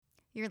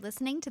You're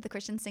listening to the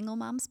Christian Single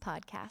Moms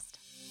Podcast.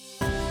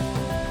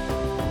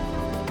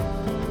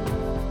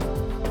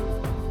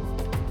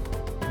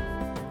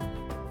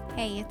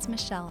 Hey, it's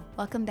Michelle.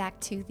 Welcome back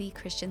to the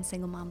Christian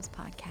Single Moms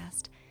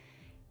Podcast.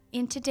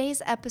 In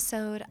today's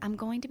episode, I'm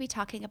going to be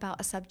talking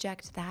about a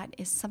subject that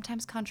is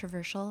sometimes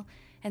controversial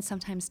and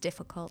sometimes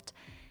difficult.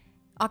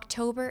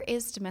 October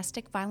is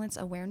Domestic Violence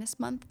Awareness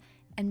Month,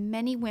 and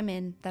many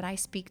women that I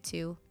speak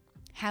to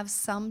have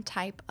some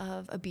type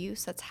of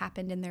abuse that's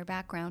happened in their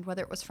background,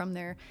 whether it was from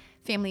their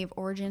family of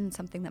origin,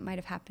 something that might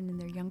have happened in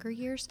their younger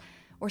years,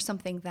 or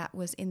something that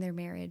was in their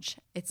marriage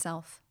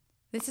itself.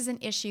 This is an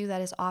issue that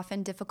is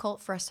often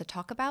difficult for us to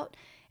talk about,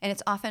 and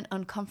it's often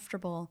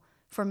uncomfortable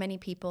for many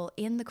people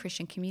in the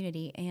Christian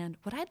community. And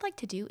what I'd like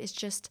to do is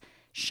just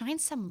shine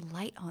some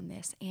light on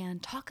this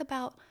and talk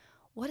about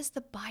what does the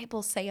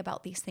Bible say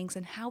about these things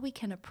and how we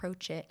can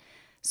approach it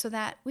so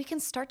that we can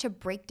start to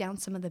break down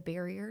some of the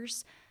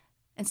barriers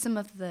and some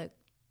of the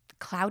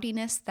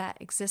cloudiness that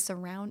exists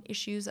around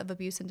issues of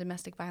abuse and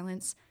domestic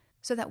violence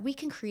so that we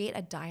can create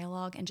a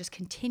dialogue and just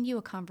continue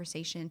a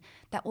conversation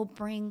that will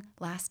bring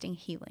lasting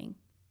healing.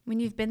 When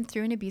you've been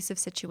through an abusive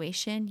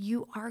situation,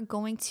 you are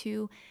going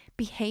to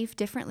behave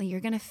differently.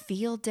 You're going to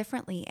feel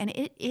differently. And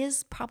it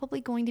is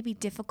probably going to be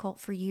difficult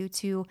for you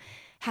to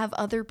have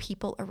other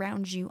people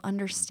around you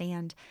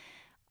understand.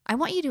 I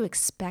want you to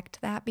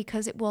expect that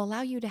because it will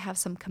allow you to have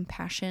some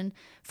compassion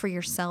for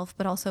yourself,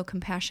 but also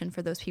compassion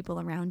for those people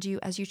around you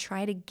as you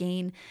try to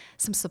gain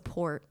some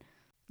support.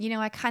 You know,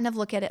 I kind of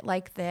look at it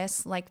like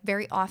this, like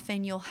very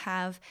often you'll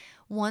have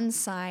one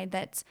side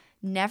that's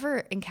never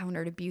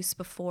encountered abuse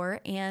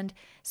before, and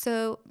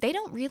so they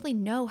don't really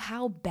know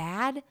how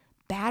bad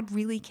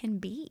really can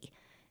be.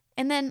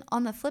 And then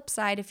on the flip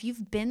side, if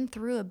you've been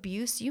through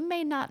abuse, you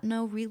may not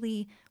know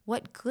really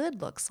what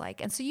good looks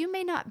like. And so you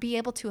may not be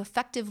able to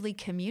effectively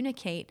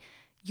communicate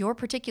your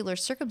particular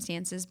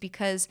circumstances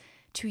because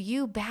to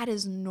you, bad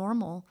is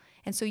normal.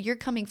 And so you're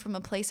coming from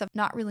a place of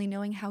not really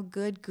knowing how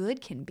good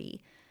can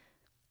be.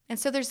 And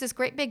so there's this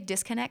great big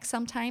disconnect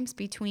sometimes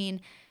between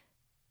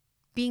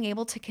being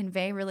able to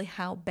convey really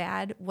how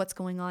bad what's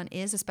going on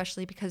is,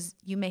 especially because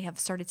you may have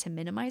started to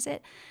minimize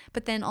it,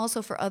 but then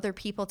also for other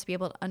people to be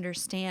able to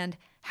understand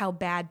how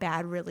bad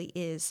really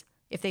is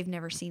if they've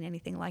never seen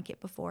anything like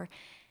it before.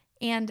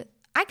 And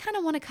I kind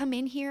of want to come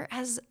in here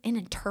as an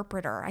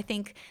interpreter. I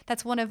think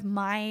that's one of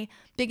my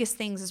biggest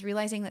things is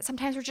realizing that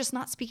sometimes we're just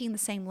not speaking the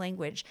same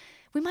language.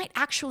 We might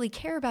actually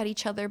care about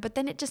each other, but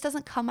then it just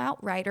doesn't come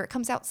out right, or it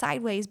comes out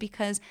sideways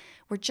because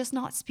we're just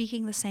not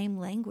speaking the same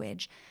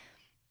language.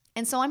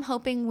 And so I'm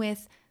hoping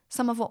with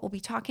some of what we'll be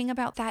talking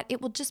about that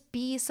it will just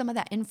be some of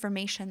that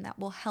information that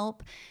will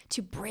help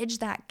to bridge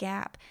that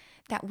gap,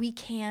 that we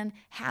can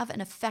have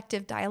an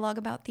effective dialogue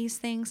about these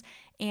things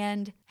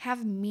and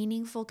have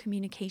meaningful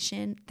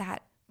communication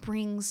that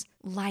brings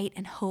light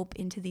and hope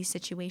into these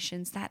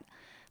situations that,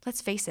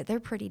 let's face it, they're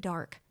pretty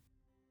dark.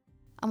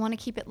 I want to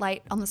keep it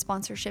light on the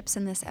sponsorships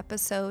in this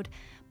episode,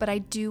 but I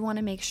do want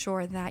to make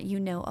sure that you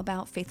know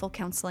about Faithful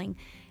Counseling.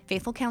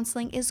 Faithful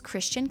Counseling is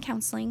Christian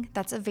counseling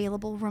that's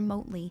available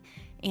remotely,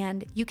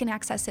 and you can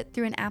access it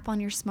through an app on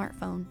your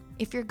smartphone.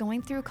 If you're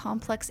going through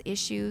complex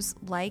issues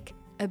like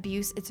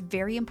abuse, it's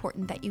very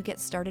important that you get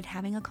started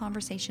having a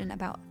conversation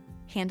about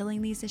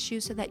handling these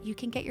issues so that you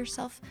can get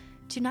yourself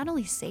to not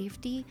only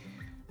safety,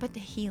 but to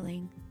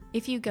healing.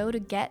 If you go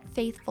to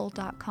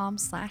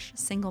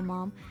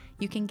getfaithful.com/singlemom,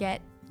 you can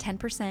get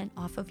 10%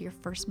 off of your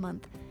first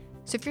month.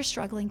 So if you're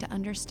struggling to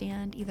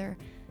understand either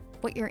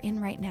what you're in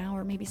right now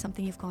or maybe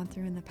something you've gone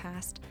through in the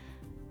past,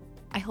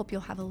 I hope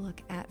you'll have a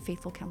look at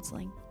Faithful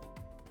Counseling.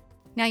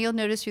 Now, you'll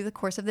notice through the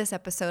course of this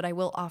episode, I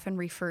will often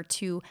refer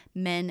to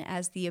men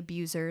as the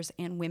abusers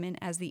and women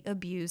as the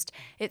abused.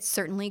 It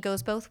certainly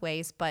goes both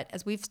ways, but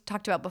as we've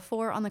talked about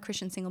before on the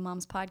Christian Single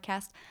Moms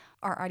podcast,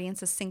 our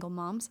audience is single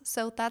moms,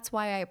 so that's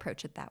why I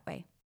approach it that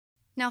way.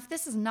 Now, if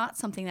this is not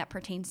something that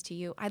pertains to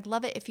you, I'd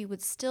love it if you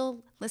would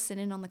still listen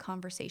in on the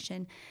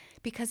conversation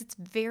because it's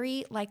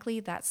very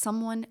likely that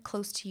someone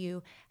close to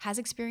you has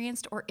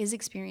experienced or is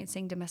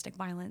experiencing domestic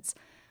violence.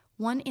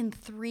 1 in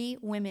 3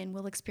 women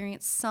will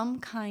experience some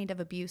kind of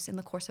abuse in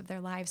the course of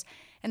their lives.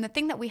 And the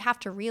thing that we have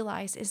to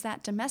realize is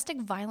that domestic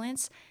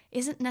violence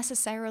isn't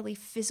necessarily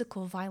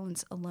physical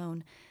violence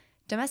alone.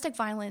 Domestic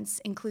violence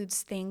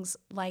includes things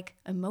like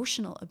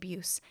emotional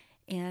abuse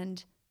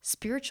and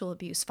spiritual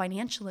abuse,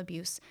 financial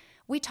abuse.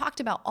 We talked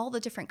about all the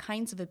different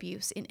kinds of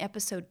abuse in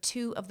episode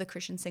 2 of the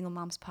Christian Single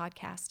Moms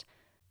podcast.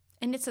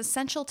 And it's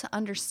essential to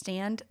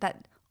understand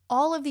that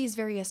all of these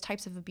various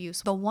types of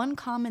abuse, the one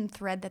common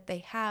thread that they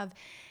have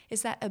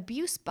is that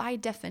abuse by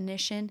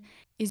definition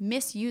is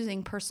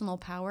misusing personal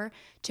power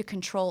to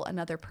control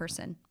another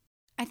person.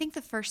 I think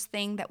the first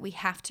thing that we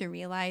have to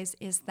realize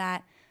is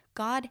that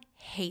God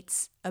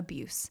hates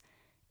abuse.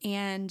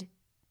 And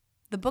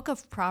the book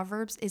of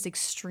Proverbs is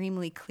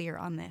extremely clear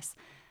on this.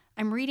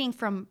 I'm reading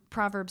from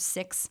Proverbs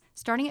 6,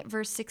 starting at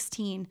verse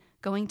 16,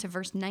 going to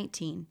verse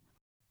 19.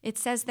 It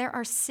says, "There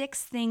are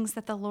 6 things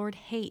that the Lord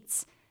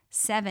hates,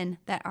 7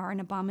 that are an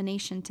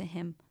abomination to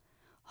him: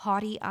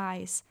 haughty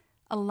eyes,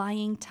 a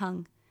lying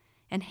tongue,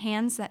 and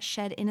hands that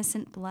shed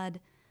innocent blood,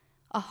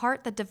 a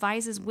heart that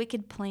devises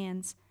wicked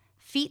plans,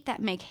 feet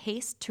that make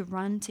haste to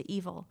run to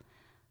evil,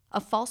 a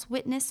false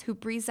witness who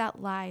breathes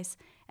out lies,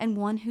 and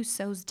one who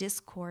sows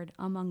discord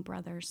among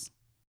brothers.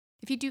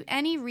 If you do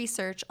any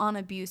research on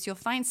abuse, you'll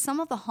find some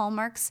of the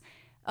hallmarks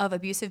of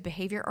abusive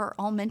behavior are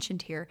all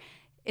mentioned here.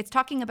 It's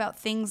talking about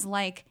things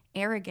like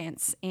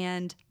arrogance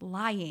and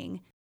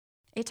lying.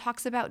 It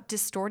talks about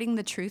distorting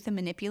the truth and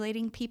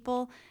manipulating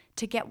people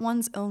to get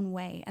one's own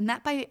way. And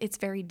that, by its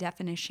very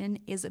definition,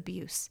 is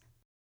abuse.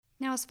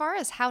 Now, as far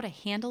as how to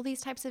handle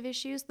these types of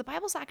issues, the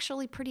Bible's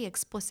actually pretty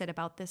explicit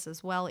about this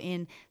as well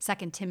in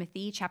 2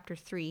 Timothy chapter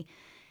 3.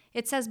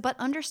 It says, "But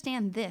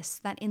understand this,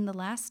 that in the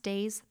last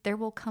days there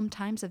will come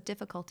times of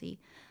difficulty,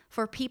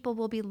 for people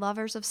will be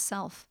lovers of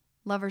self,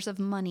 lovers of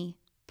money,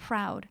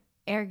 proud,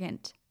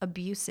 arrogant,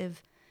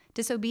 abusive,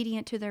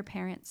 disobedient to their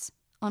parents,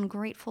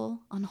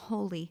 ungrateful,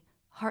 unholy,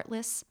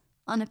 heartless,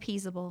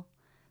 unappeasable,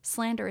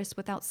 slanderous,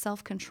 without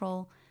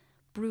self-control,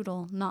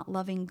 brutal, not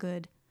loving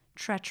good,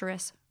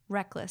 treacherous,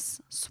 reckless,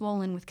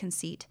 swollen with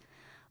conceit,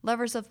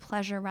 lovers of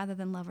pleasure rather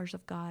than lovers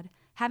of God,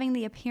 having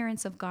the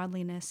appearance of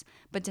godliness,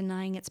 but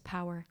denying its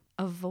power.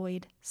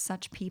 Avoid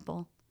such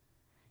people."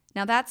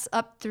 Now that's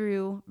up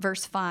through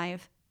verse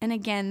 5. And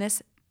again,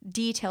 this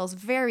details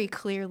very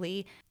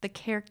clearly the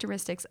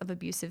characteristics of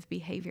abusive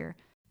behavior.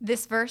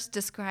 This verse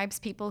describes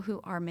people who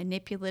are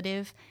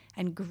manipulative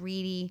and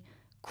greedy,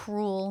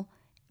 cruel,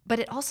 but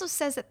it also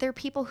says that they're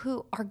people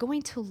who are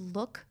going to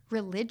look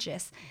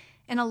religious.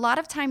 And a lot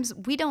of times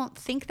we don't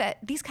think that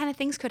these kind of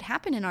things could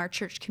happen in our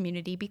church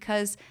community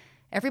because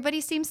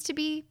everybody seems to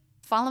be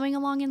following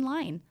along in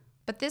line.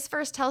 But this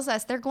verse tells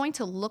us they're going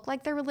to look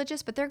like they're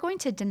religious, but they're going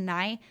to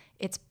deny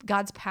it's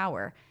God's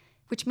power,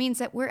 which means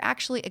that we're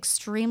actually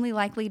extremely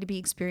likely to be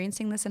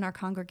experiencing this in our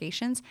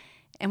congregations,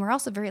 and we're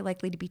also very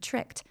likely to be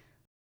tricked.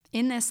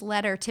 In this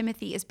letter,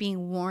 Timothy is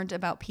being warned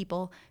about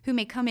people who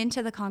may come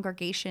into the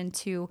congregation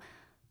to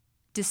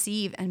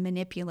deceive and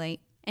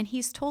manipulate, and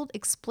he's told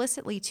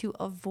explicitly to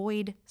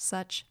avoid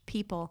such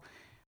people.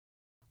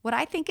 What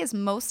I think is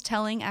most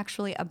telling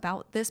actually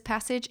about this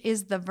passage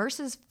is the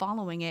verses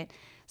following it.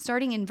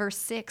 Starting in verse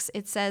 6,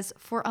 it says,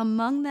 "For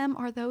among them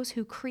are those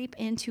who creep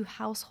into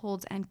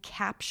households and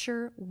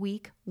capture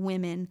weak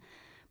women,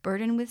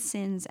 burdened with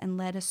sins and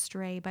led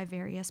astray by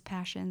various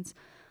passions,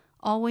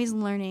 always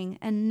learning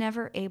and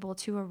never able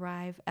to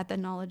arrive at the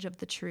knowledge of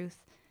the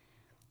truth."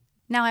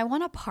 Now, I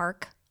want to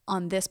park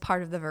on this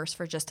part of the verse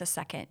for just a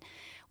second.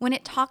 When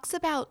it talks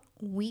about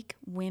weak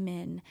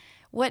women,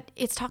 what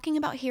it's talking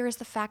about here is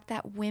the fact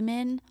that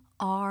women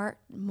are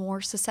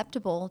more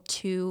susceptible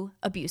to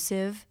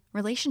abusive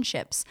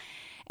relationships.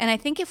 And I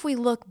think if we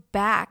look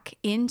back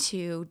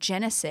into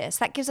Genesis,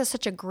 that gives us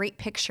such a great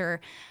picture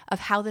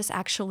of how this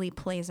actually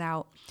plays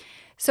out.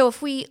 So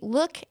if we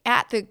look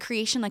at the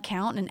creation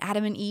account and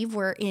Adam and Eve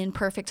were in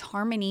perfect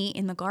harmony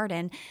in the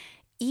garden,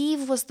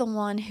 Eve was the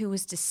one who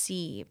was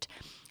deceived,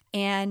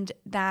 and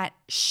that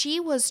she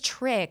was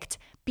tricked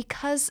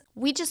because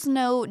we just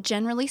know,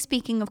 generally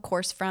speaking, of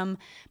course, from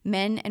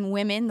men and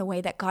women, the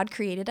way that God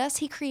created us,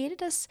 he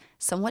created us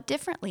somewhat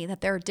differently,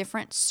 that there are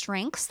different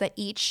strengths that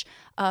each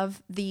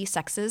of the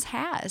sexes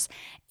has.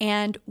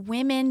 And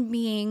women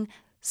being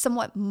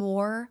somewhat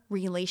more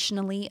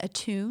relationally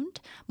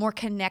attuned, more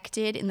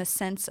connected in the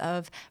sense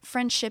of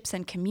friendships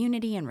and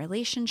community and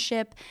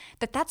relationship,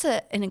 that's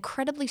an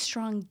incredibly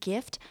strong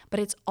gift,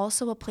 but it's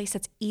also a place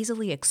that's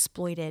easily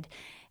exploited.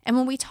 And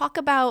when we talk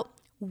about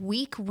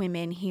weak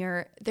women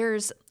here,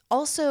 there's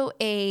also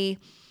a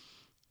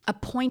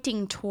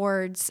pointing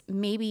towards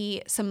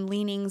maybe some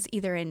leanings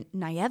either in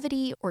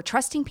naivety or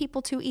trusting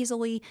people too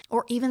easily,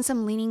 or even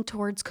some leaning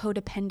towards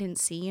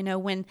codependency. You know,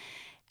 when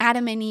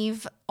Adam and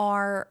Eve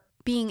are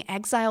being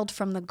exiled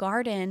from the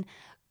garden,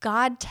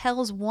 God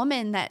tells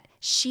woman that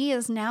she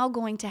is now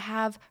going to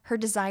have her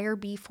desire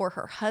be for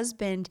her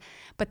husband,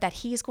 but that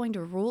he is going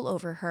to rule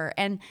over her.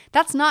 And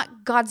that's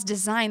not God's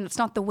design. That's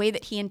not the way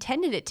that he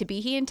intended it to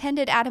be. He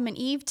intended Adam and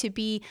Eve to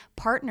be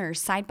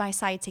partners side by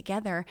side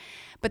together,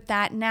 but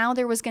that now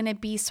there was going to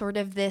be sort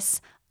of this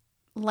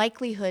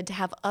likelihood to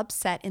have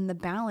upset in the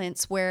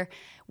balance where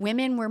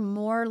women were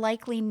more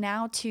likely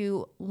now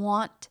to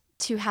want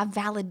to have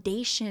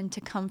validation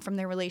to come from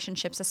their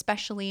relationships,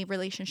 especially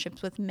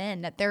relationships with men,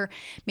 that there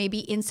may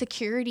be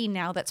insecurity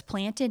now that's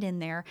planted in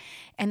there,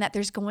 and that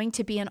there's going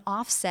to be an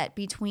offset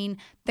between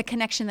the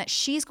connection that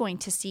she's going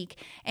to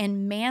seek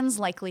and man's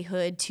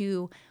likelihood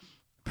to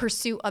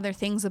pursue other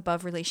things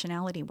above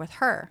relationality with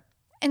her.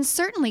 And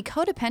certainly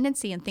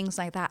codependency and things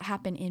like that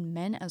happen in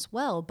men as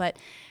well. But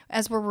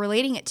as we're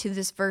relating it to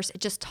this verse, it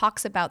just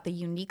talks about the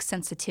unique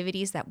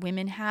sensitivities that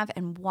women have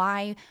and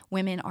why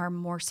women are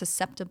more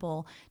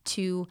susceptible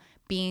to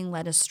being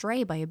led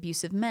astray by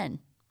abusive men.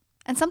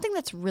 And something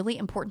that's really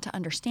important to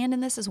understand in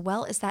this as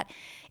well is that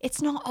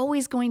it's not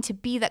always going to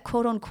be that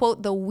quote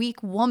unquote the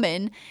weak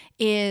woman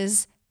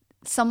is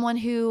someone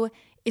who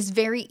is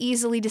very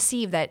easily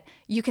deceived, that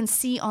you can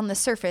see on the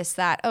surface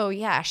that, oh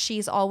yeah,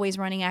 she's always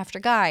running after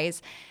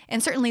guys.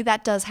 And certainly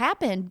that does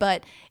happen,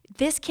 but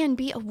this can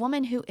be a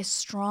woman who is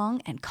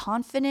strong and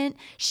confident.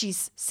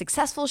 She's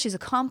successful, she's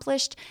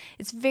accomplished.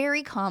 It's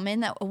very common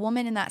that a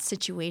woman in that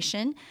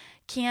situation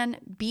can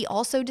be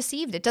also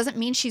deceived. It doesn't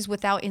mean she's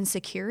without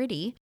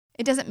insecurity.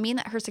 It doesn't mean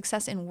that her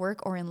success in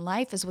work or in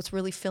life is what's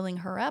really filling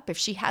her up. If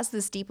she has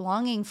this deep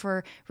longing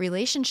for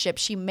relationship,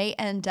 she may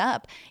end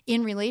up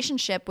in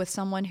relationship with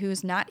someone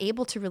who's not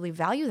able to really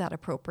value that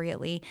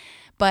appropriately.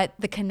 But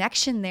the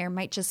connection there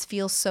might just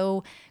feel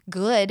so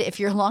good if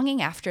you're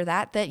longing after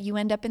that, that you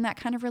end up in that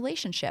kind of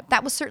relationship.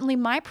 That was certainly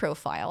my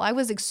profile. I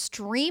was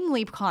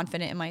extremely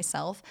confident in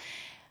myself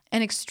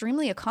and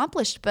extremely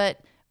accomplished, but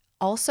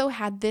also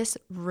had this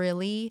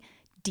really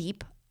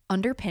deep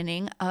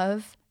underpinning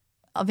of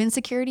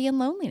insecurity and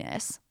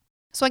loneliness.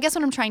 So I guess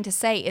what I'm trying to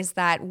say is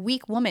that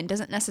weak woman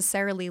doesn't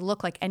necessarily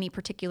look like any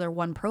particular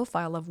one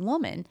profile of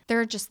woman.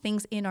 There are just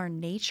things in our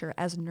nature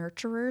as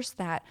nurturers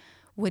that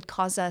would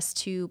cause us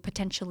to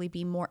potentially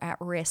be more at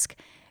risk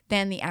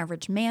than the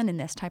average man in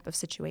this type of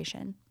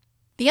situation.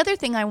 The other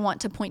thing I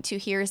want to point to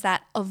here is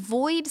that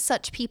avoid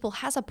such people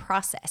has a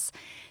process.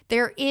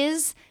 There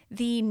is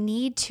the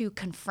need to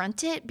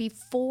confront it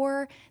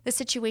before the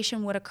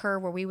situation would occur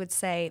where we would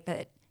say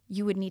that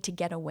you would need to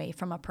get away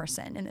from a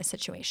person in this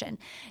situation.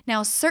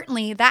 Now,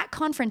 certainly that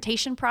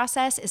confrontation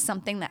process is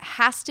something that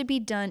has to be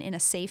done in a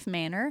safe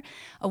manner.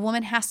 A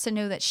woman has to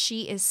know that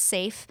she is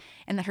safe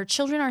and that her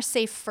children are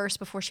safe first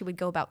before she would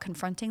go about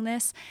confronting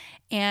this.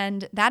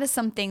 And that is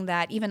something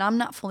that even I'm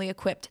not fully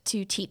equipped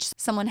to teach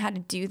someone how to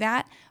do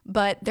that,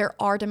 but there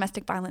are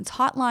domestic violence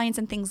hotlines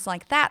and things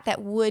like that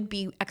that would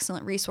be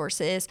excellent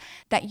resources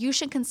that you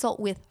should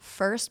consult with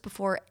first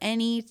before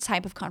any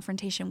type of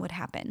confrontation would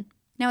happen.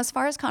 Now, as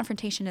far as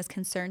confrontation is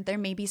concerned, there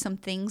may be some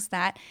things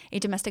that a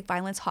domestic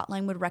violence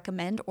hotline would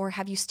recommend or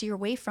have you steer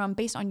away from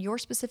based on your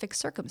specific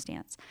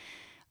circumstance.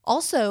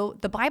 Also,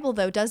 the Bible,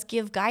 though, does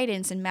give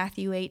guidance in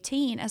Matthew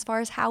 18 as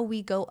far as how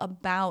we go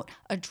about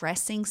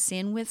addressing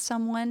sin with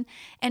someone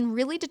and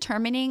really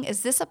determining,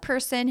 is this a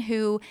person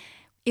who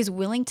is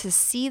willing to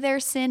see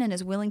their sin and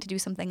is willing to do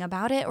something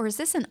about it, or is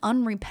this an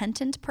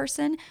unrepentant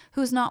person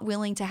who's not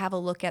willing to have a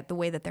look at the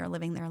way that they're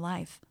living their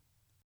life?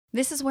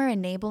 This is where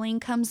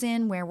enabling comes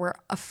in, where we're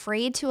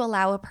afraid to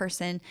allow a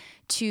person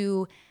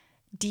to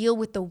deal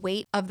with the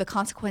weight of the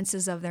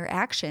consequences of their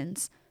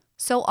actions.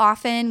 So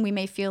often we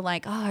may feel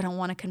like, oh, I don't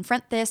want to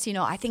confront this.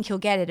 I think he'll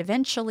get it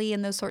eventually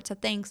and those sorts of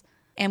things.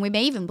 And we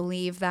may even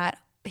believe that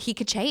he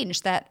could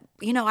change, that,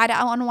 I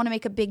don't want to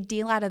make a big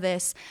deal out of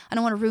this. I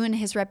don't want to ruin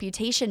his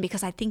reputation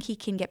because I think he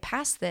can get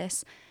past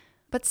this.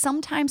 But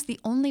sometimes the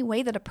only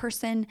way that a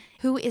person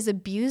who is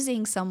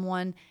abusing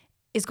someone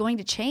is going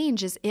to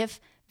change is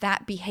if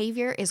that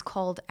behavior is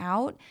called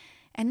out.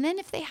 And then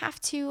if they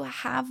have to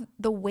have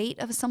the weight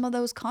of some of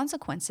those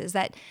consequences,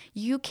 that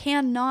you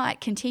cannot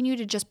continue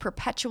to just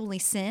perpetually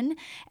sin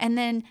and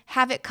then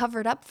have it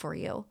covered up for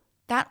you.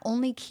 That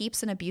only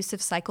keeps an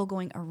abusive cycle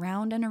going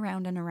around and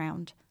around and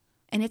around.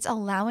 And it's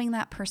allowing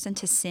that person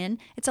to sin.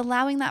 It's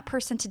allowing that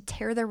person to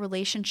tear their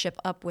relationship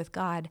up with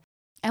God.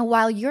 And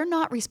while you're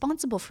not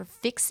responsible for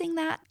fixing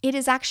that, it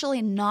is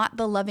actually not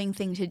the loving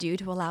thing to do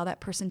to allow that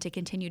person to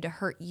continue to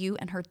hurt you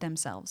and hurt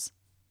themselves.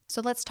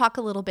 So let's talk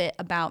a little bit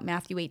about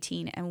Matthew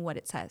 18 and what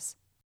it says.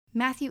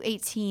 Matthew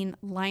 18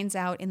 lines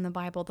out in the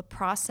Bible the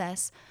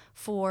process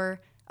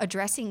for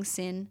addressing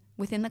sin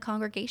within the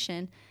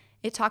congregation.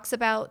 It talks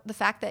about the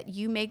fact that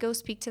you may go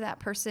speak to that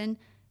person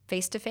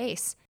face to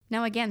face.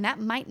 Now, again, that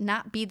might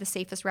not be the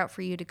safest route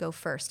for you to go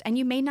first, and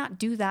you may not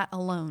do that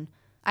alone.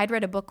 I'd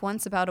read a book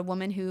once about a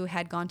woman who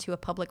had gone to a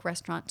public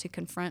restaurant to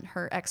confront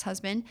her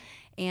ex-husband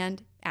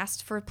and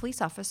asked for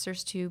police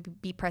officers to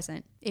be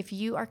present. If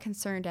you are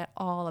concerned at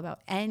all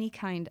about any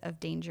kind of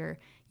danger,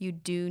 you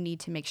do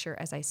need to make sure,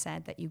 as I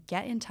said, that you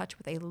get in touch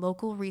with a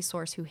local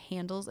resource who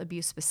handles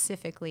abuse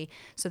specifically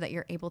so that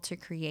you're able to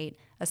create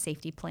a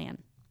safety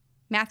plan.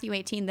 Matthew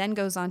 18 then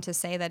goes on to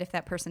say that if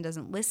that person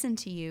doesn't listen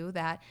to you,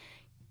 that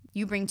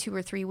you bring 2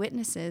 or 3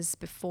 witnesses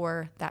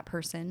before that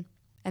person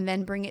and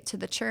then bring it to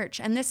the church.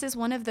 And this is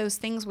one of those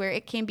things where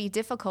it can be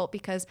difficult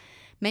because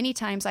many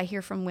times I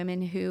hear from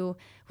women who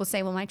will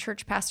say, well, my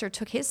church pastor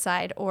took his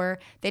side, or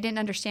they didn't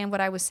understand what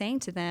I was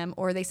saying to them,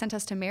 or they sent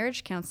us to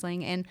marriage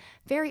counseling. And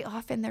very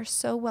often they're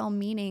so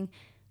well-meaning.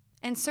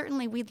 And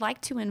certainly we'd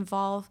like to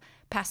involve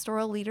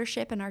pastoral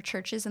leadership in our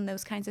churches and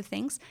those kinds of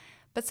things.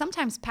 But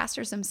sometimes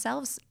pastors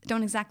themselves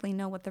don't exactly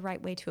know what the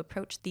right way to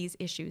approach these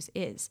issues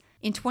is.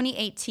 In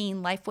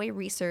 2018, Lifeway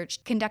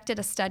Research conducted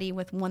a study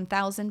with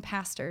 1,000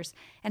 pastors,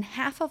 and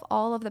half of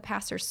all of the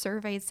pastors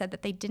surveyed said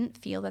that they didn't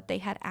feel that they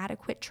had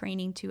adequate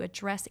training to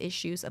address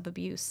issues of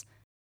abuse.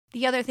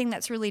 The other thing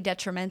that's really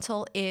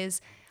detrimental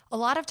is a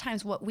lot of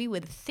times what we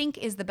would think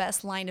is the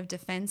best line of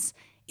defense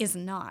is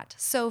not.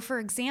 So, for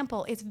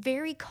example, it's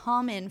very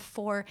common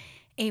for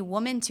a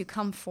woman to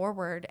come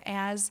forward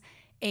as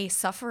a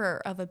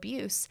sufferer of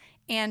abuse,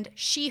 and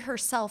she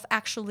herself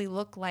actually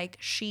look like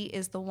she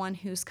is the one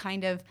who's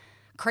kind of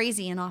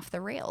crazy and off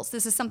the rails.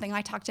 This is something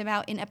I talked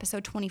about in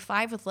episode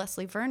 25 with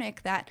Leslie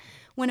Vernick, that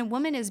when a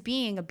woman is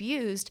being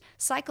abused,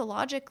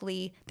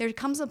 psychologically, there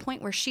comes a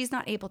point where she's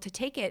not able to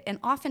take it and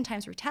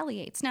oftentimes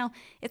retaliates. Now,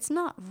 it's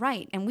not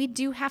right. And we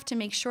do have to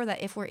make sure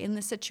that if we're in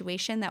this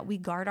situation, that we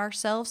guard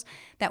ourselves,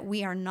 that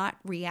we are not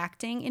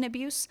reacting in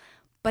abuse.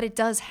 But it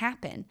does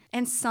happen.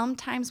 And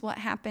sometimes what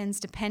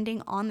happens,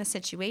 depending on the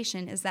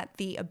situation, is that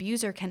the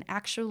abuser can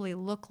actually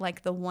look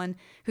like the one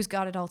who's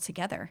got it all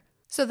together.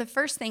 So the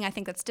first thing I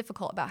think that's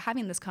difficult about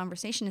having this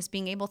conversation is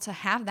being able to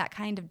have that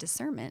kind of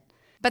discernment.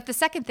 But the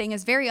second thing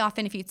is, very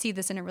often if you'd see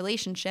this in a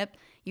relationship,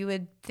 you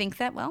would think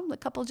that, well, the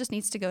couple just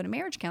needs to go to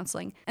marriage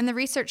counseling. And the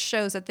research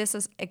shows that this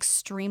is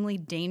extremely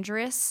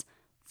dangerous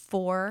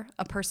for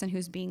a person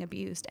who's being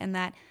abused, and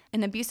that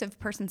an abusive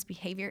person's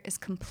behavior is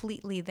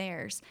completely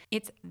theirs.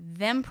 It's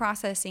them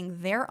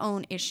processing their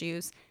own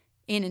issues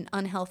in an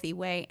unhealthy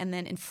way and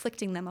then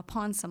inflicting them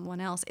upon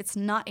someone else. It's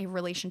not a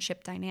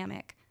relationship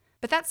dynamic.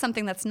 But that's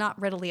something that's not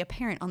readily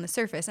apparent on the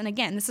surface. And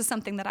again, this is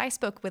something that I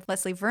spoke with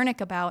Leslie Vernick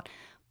about,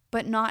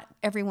 but not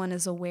everyone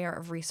is aware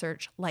of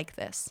research like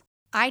this.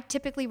 I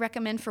typically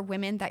recommend for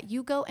women that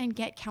you go and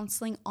get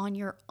counseling on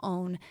your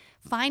own.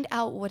 Find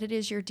out what it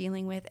is you're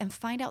dealing with and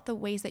find out the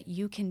ways that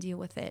you can deal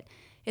with it.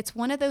 It's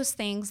one of those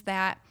things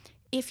that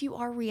if you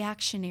are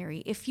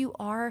reactionary, if you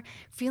are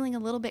feeling a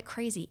little bit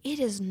crazy, it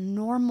is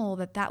normal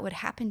that that would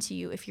happen to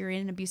you if you're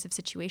in an abusive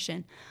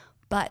situation.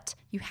 But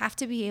you have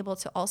to be able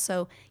to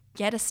also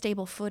get a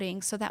stable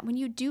footing so that when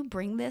you do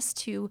bring this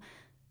to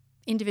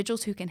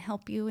individuals who can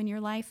help you in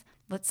your life,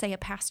 let's say a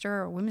pastor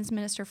or a women's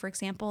minister, for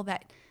example,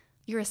 that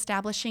you're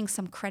establishing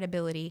some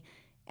credibility.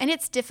 And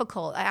it's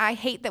difficult. I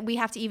hate that we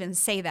have to even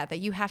say that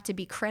you have to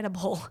be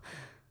credible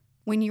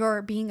when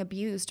you're being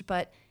abused,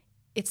 but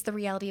it's the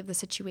reality of the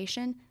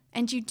situation.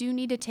 And you do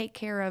need to take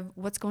care of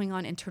what's going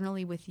on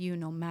internally with you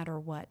no matter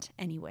what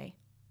anyway.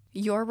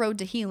 Your road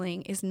to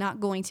healing is not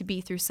going to be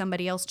through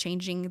somebody else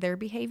changing their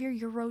behavior.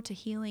 Your road to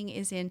healing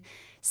is in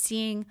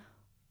seeing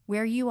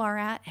where you are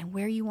at and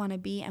where you want to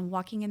be and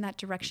walking in that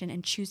direction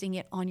and choosing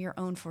it on your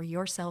own for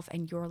yourself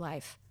and your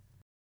life.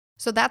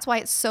 So that's why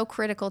it's so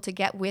critical to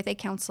get with a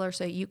counselor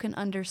so you can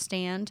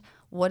understand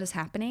what is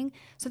happening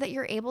so that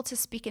you're able to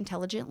speak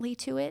intelligently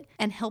to it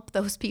and help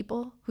those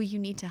people who you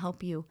need to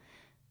help you.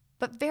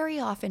 But very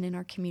often in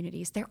our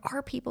communities, there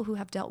are people who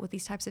have dealt with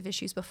these types of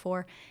issues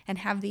before and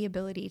have the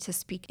ability to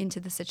speak into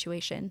the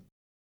situation.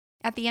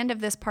 At the end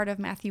of this part of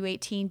Matthew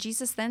 18,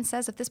 Jesus then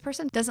says, if this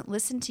person doesn't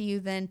listen to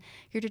you, then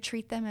you're to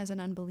treat them as an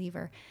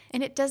unbeliever.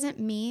 And it doesn't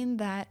mean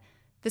that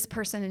this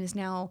person is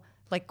now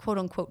like quote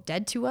unquote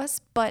dead to us,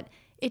 but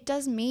it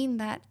does mean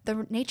that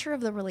the nature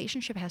of the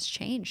relationship has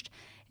changed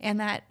and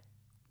that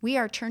we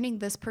are turning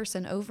this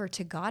person over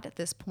to God at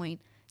this point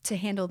to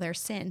handle their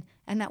sin,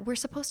 and that we're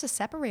supposed to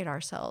separate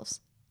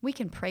ourselves. We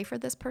can pray for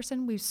this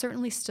person. We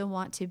certainly still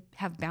want to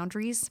have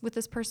boundaries with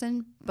this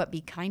person, but be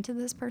kind to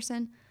this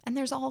person. And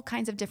there's all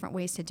kinds of different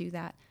ways to do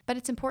that. But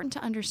it's important to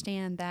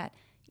understand that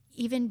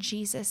even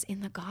Jesus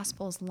in the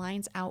Gospels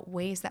lines out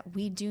ways that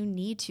we do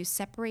need to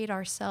separate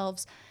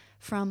ourselves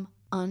from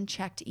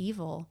unchecked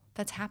evil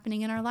that's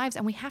happening in our lives.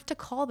 And we have to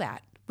call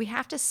that. We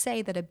have to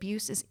say that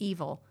abuse is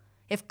evil.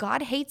 If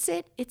God hates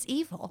it, it's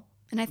evil.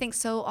 And I think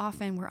so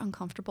often we're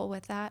uncomfortable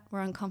with that.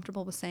 We're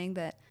uncomfortable with saying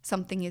that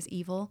something is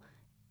evil.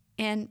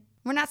 And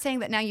we're not saying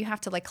that now you have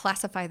to like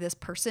classify this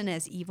person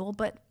as evil,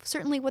 but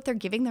certainly what they're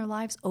giving their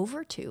lives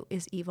over to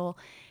is evil.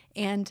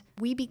 And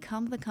we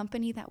become the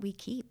company that we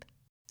keep.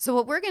 So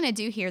what we're going to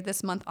do here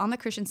this month on the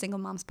Christian Single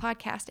Moms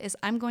podcast is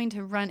I'm going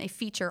to run a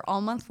feature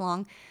all month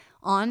long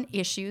on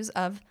issues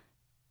of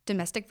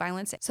domestic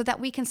violence so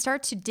that we can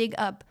start to dig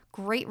up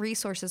great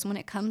resources when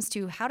it comes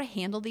to how to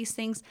handle these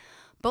things,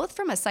 both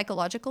from a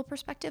psychological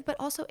perspective, but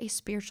also a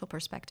spiritual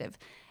perspective.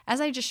 As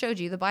I just showed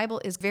you, the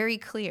Bible is very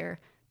clear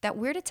that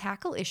we're to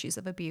tackle issues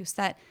of abuse,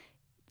 that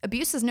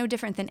abuse is no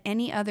different than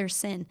any other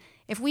sin.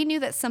 If we knew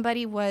that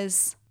somebody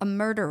was a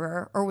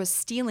murderer or was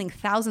stealing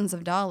thousands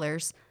of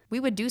dollars, we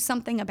would do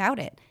something about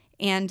it.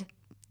 And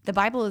the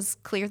Bible is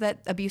clear that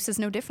abuse is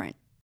no different.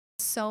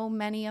 So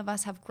many of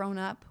us have grown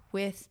up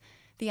with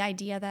the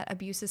idea that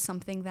abuse is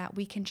something that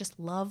we can just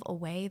love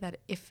away, that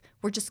if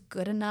we're just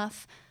good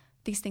enough,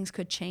 these things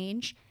could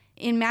change.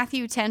 In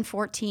Matthew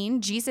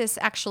 10:14, Jesus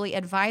actually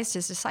advised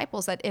his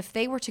disciples that if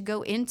they were to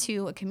go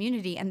into a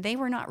community and they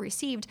were not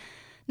received,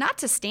 not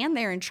to stand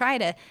there and try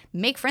to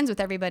make friends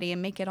with everybody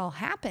and make it all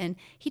happen.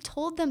 He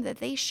told them that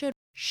they should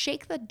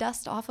shake the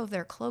dust off of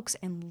their cloaks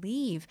and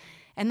leave,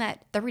 and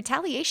that the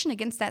retaliation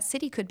against that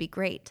city could be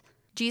great.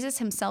 Jesus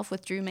himself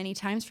withdrew many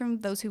times from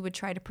those who would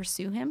try to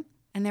pursue him.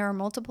 And there are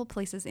multiple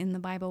places in the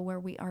Bible where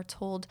we are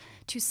told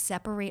to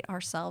separate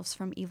ourselves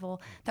from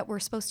evil, that we're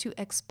supposed to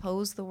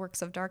expose the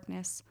works of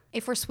darkness.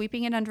 If we're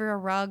sweeping it under a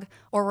rug,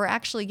 or we're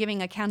actually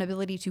giving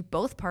accountability to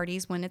both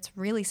parties when it's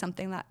really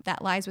something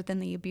that lies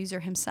within the abuser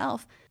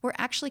himself, we're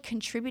actually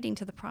contributing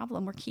to the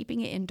problem. We're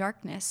keeping it in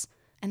darkness.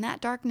 And that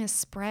darkness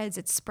spreads.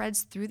 It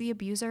spreads through the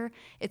abuser.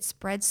 It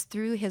spreads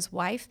through his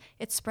wife.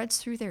 It spreads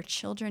through their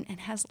children and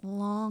has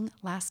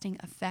long-lasting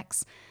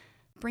effects.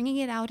 bringing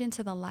it out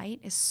into the light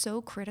is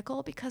so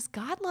critical because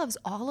God loves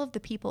all of the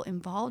people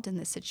involved in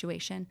this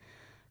situation.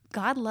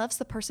 God loves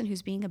the person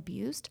who's being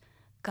abused.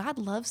 God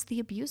loves the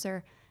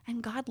abuser,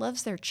 and God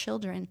loves their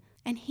children.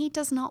 And he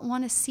does not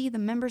want to see the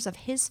members of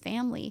his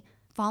family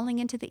falling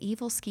into the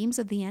evil schemes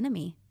of the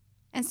enemy.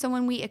 And so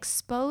when we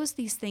expose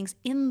these things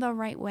in the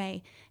right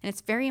way, and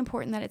it's very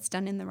important that it's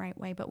done in the right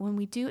way, but when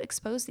we do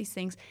expose these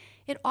things,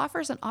 it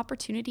offers an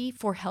opportunity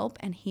for help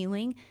and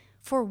healing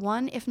for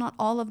one, if not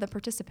all of the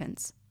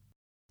participants.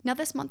 Now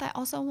this month, I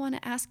also want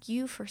to ask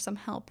you for some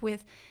help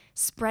with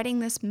spreading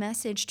this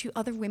message to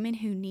other women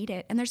who need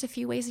it. And there's a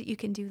few ways that you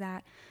can do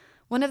that.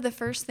 One of the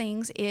first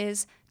things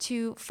is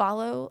to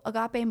follow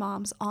Agape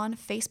Moms on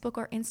Facebook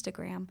or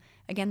Instagram.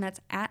 Again,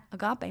 that's at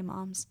Agape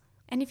Moms.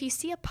 And if you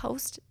see a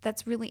post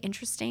that's really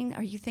interesting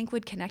or you think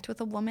would connect with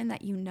a woman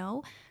that you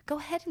know, go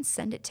ahead and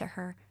send it to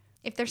her.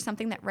 If there's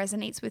something that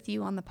resonates with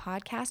you on the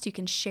podcast, you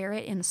can share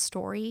it in a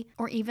story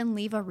or even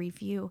leave a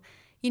review.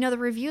 You know, the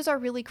reviews are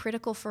really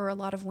critical for a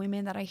lot of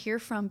women that I hear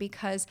from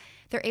because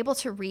they're able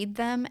to read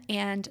them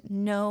and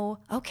know,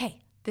 okay,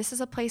 this is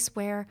a place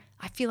where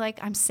I feel like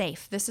I'm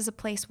safe. This is a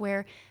place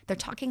where they're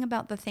talking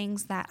about the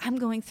things that I'm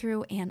going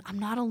through and I'm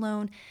not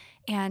alone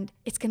and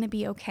it's going to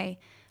be okay.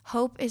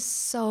 Hope is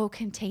so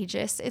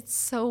contagious. It's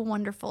so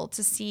wonderful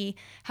to see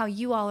how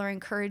you all are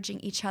encouraging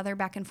each other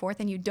back and forth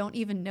and you don't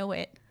even know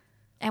it.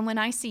 And when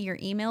I see your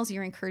emails,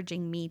 you're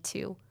encouraging me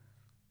too.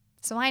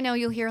 So I know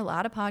you'll hear a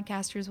lot of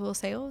podcasters will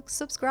say, oh,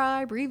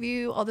 subscribe,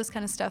 review, all this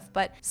kind of stuff.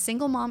 But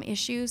single mom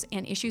issues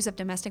and issues of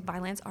domestic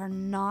violence are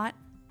not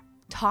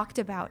talked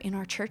about in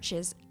our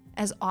churches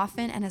as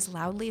often and as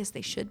loudly as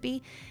they should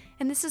be.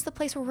 And this is the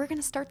place where we're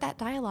going to start that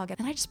dialogue.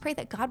 And I just pray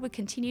that God would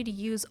continue to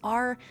use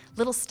our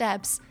little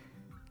steps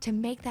to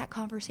make that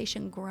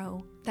conversation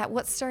grow, that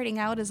what's starting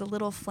out as a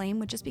little flame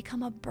would just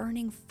become a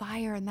burning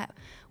fire, and that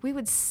we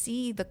would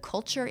see the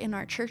culture in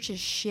our churches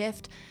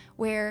shift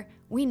where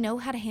we know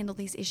how to handle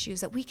these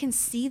issues, that we can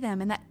see them,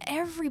 and that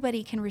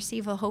everybody can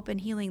receive a hope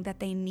and healing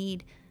that they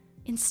need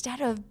instead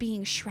of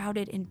being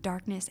shrouded in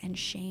darkness and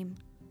shame.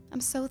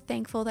 I'm so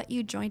thankful that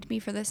you joined me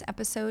for this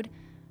episode.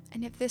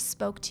 And if this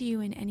spoke to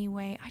you in any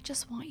way, I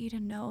just want you to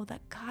know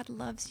that God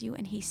loves you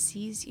and he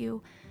sees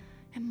you,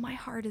 and my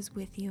heart is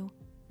with you.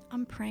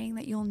 I'm praying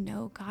that you'll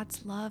know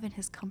God's love and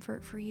his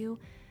comfort for you,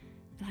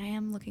 and I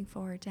am looking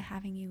forward to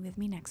having you with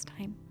me next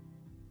time.